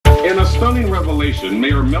In a stunning revelation,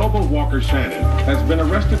 Mayor Melba Walker Shannon has been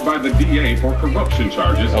arrested by the DA for corruption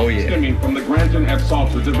charges stemming from the Granton at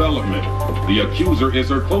Salter development. The accuser is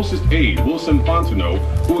her closest aide, Wilson Fontenot,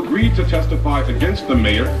 who agreed to testify against the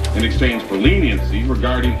mayor in exchange for leniency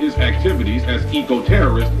regarding his activities as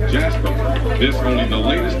eco-terrorist Jasper. This only the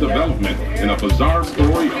latest development in a bizarre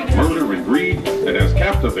story of murder and greed that has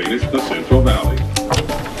captivated the Central Valley.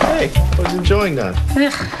 Hey, I was enjoying that.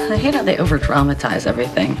 Ugh, I hate how they over-dramatize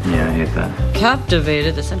everything. Yeah, I hate that.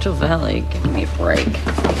 Captivated the Central Valley. Give me a break.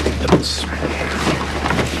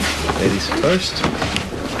 Ladies first.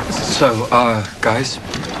 So, guys,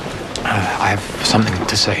 I have something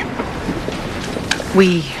to say.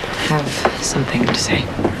 We have something to say.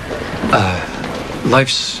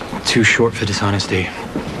 Life's too short for dishonesty.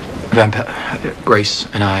 Grace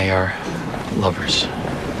and I are lovers.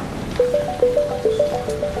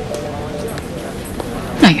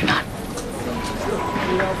 No, you're not.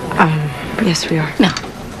 Yes, we are. No.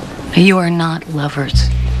 You are not lovers.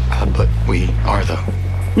 But we are, though.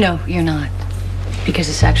 No, you're not. Because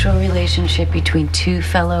a sexual relationship between two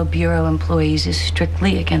fellow Bureau employees is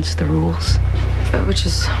strictly against the rules. Which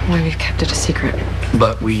is why we've kept it a secret.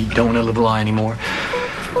 But we don't want to live a lie anymore.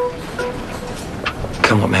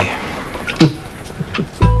 Come with me.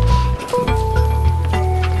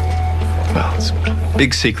 Well, it's a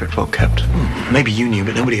big secret, well kept. Maybe you knew,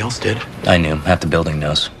 but nobody else did. I knew. Half the building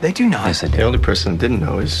knows. They do not. Yes, I The do. only person that didn't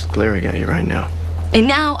know is glaring at you right now. And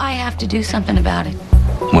now I have to do something about it.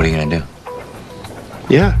 What are you gonna do?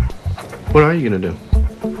 Yeah. What are you gonna do?